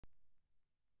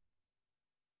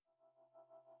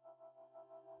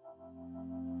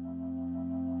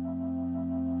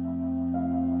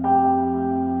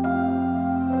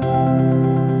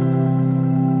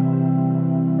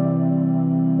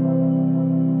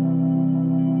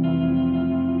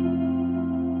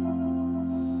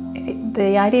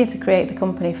The idea to create the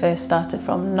company first started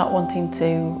from not wanting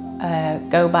to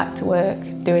go back to work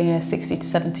doing a 60 to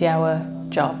 70 hour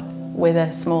job with a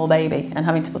small baby and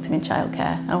having to put him in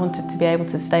childcare. I wanted to be able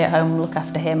to stay at home, look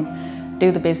after him,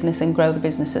 do the business and grow the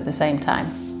business at the same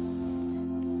time.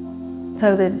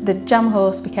 So the Jam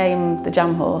Horse became the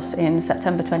Jam Horse in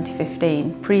September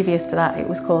 2015. Previous to that it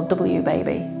was called W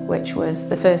Baby, which was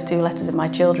the first two letters of my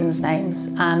children's names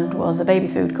and was a baby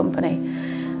food company.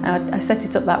 I set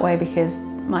it up that way because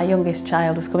my youngest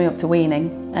child was coming up to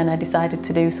weaning and I decided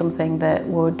to do something that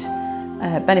would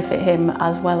benefit him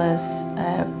as well as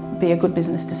be a good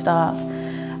business to start.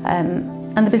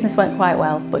 And the business went quite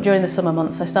well, but during the summer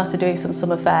months I started doing some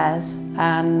summer fairs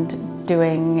and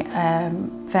doing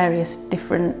various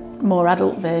different more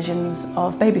adult versions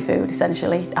of baby food,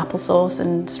 essentially applesauce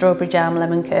and strawberry jam,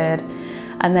 lemon curd,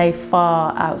 and they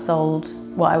far outsold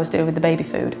what I was doing with the baby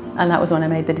food. And that was when I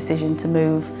made the decision to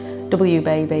move W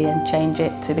Baby and change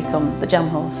it to become the Jam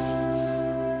Horse.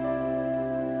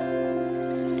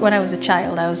 When I was a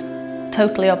child I was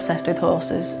totally obsessed with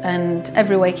horses, and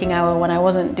every waking hour when I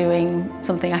wasn't doing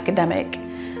something academic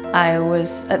I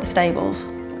was at the stables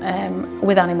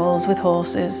with animals, with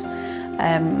horses,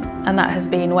 and that has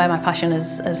been where my passion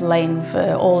has lain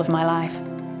for all of my life.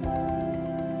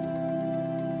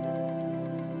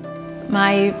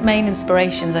 My main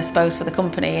inspirations, I suppose, for the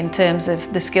company in terms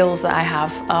of the skills that I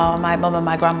have are my mum and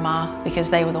my grandma, because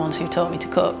they were the ones who taught me to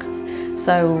cook.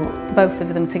 So both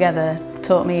of them together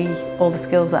taught me all the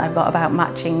skills that I've got about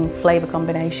matching flavour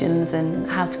combinations and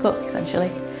how to cook,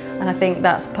 essentially. And I think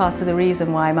that's part of the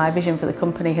reason why my vision for the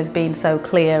company has been so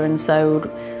clear and so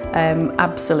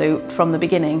absolute from the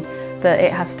beginning, that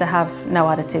it has to have no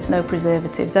additives, no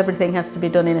preservatives. Everything has to be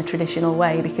done in a traditional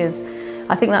way, because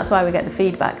I think that's why we get the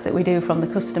feedback that we do from the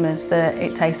customers, that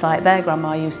it tastes like their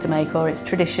grandma used to make, or it's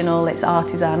traditional, it's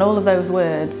artisan. All of those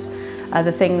words are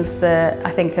the things that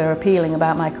I think are appealing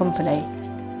about my company.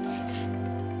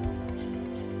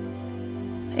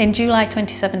 In July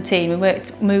 2017 we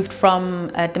moved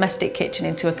from a domestic kitchen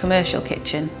into a commercial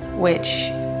kitchen, which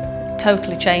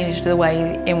totally changed the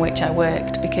way in which I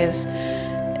worked, because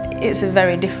it's a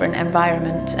very different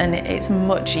environment and it's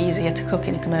much easier to cook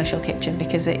in a commercial kitchen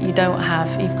because you've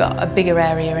got a bigger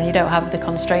area and you don't have the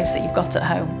constraints that you've got at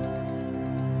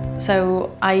home.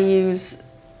 So I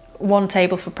use one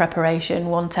table for preparation,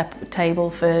 one table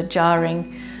for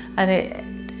jarring,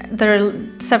 and there are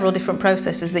several different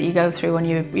processes that you go through when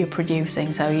you're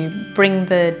producing. So you bring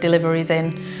the deliveries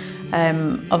in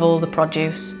of all the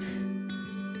produce,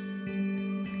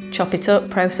 chop it up,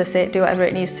 process it, do whatever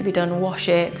it needs to be done, wash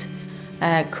it,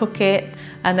 cook it,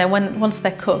 and then once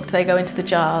they're cooked they go into the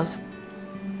jars,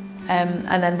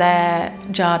 and then they're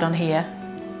jarred on here,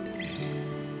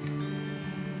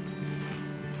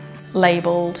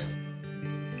 labelled,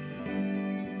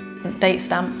 date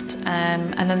stamped,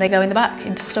 and then they go in the back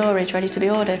into storage ready to be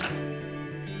ordered.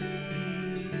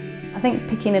 I think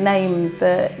picking a name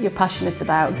that you're passionate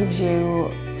about gives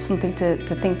you something to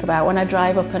think about. When I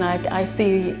drive up and I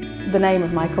see the name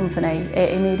of my company,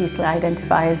 it immediately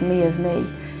identifies me as me,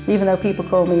 even though people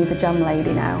call me the Jam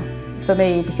Lady now. For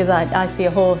me, because I see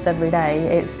a horse every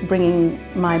day, it's bringing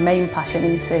my main passion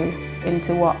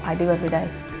into what I do every day.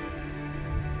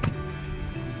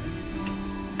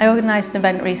 I organised an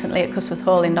event recently at Cusworth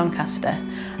Hall in Doncaster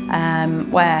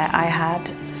where I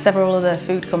had several other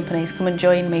food companies come and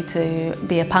join me to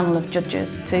be a panel of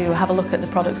judges to have a look at the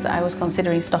products that I was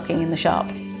considering stocking in the shop.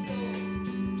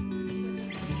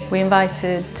 We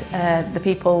invited the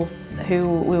people who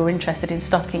we were interested in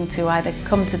stocking to either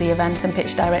come to the event and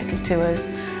pitch directly to us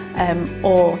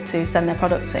or to send their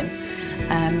products in.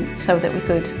 So that we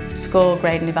could score,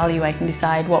 grade and evaluate and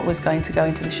decide what was going to go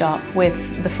into the shop,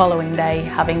 with the following day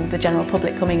having the general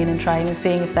public coming in and trying and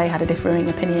seeing if they had a differing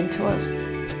opinion to us.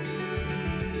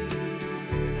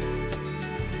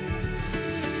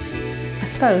 I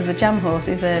suppose the Jam Horse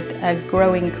is a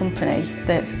growing company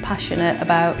that's passionate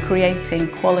about creating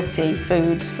quality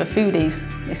foods for foodies,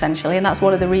 essentially, and that's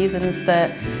one of the reasons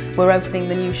that we're opening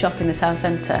the new shop in the town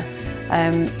centre,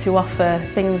 to offer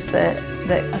things that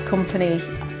accompany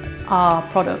our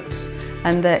products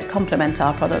and that complement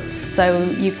our products. So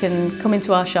you can come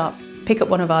into our shop, pick up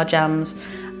one of our jams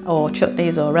or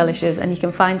chutneys or relishes, and you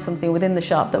can find something within the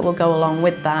shop that will go along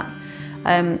with that.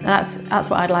 And that's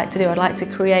what I'd like to do. I'd like to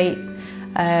create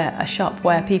a shop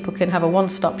where people can have a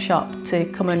one-stop shop to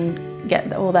come and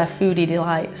get all their foodie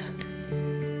delights.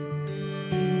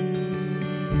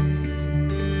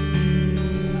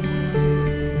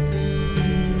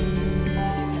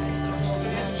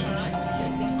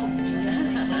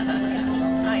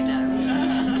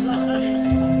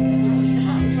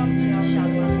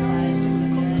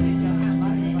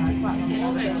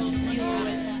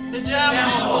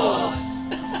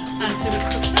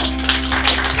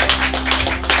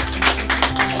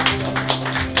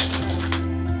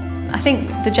 think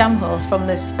the Jam Horse, from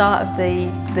the start of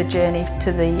the journey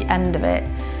to the end of it,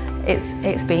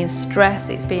 it's been stress,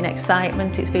 it's been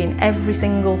excitement, it's been every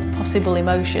single possible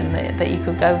emotion that you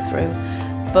could go through.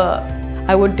 But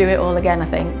I would do it all again, I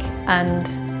think. And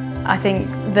I think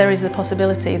there is the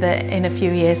possibility that in a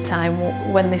few years'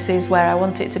 time, when this is where I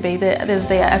want it to be, there's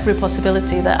every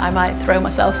possibility that I might throw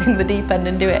myself in the deep end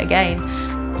and do it again.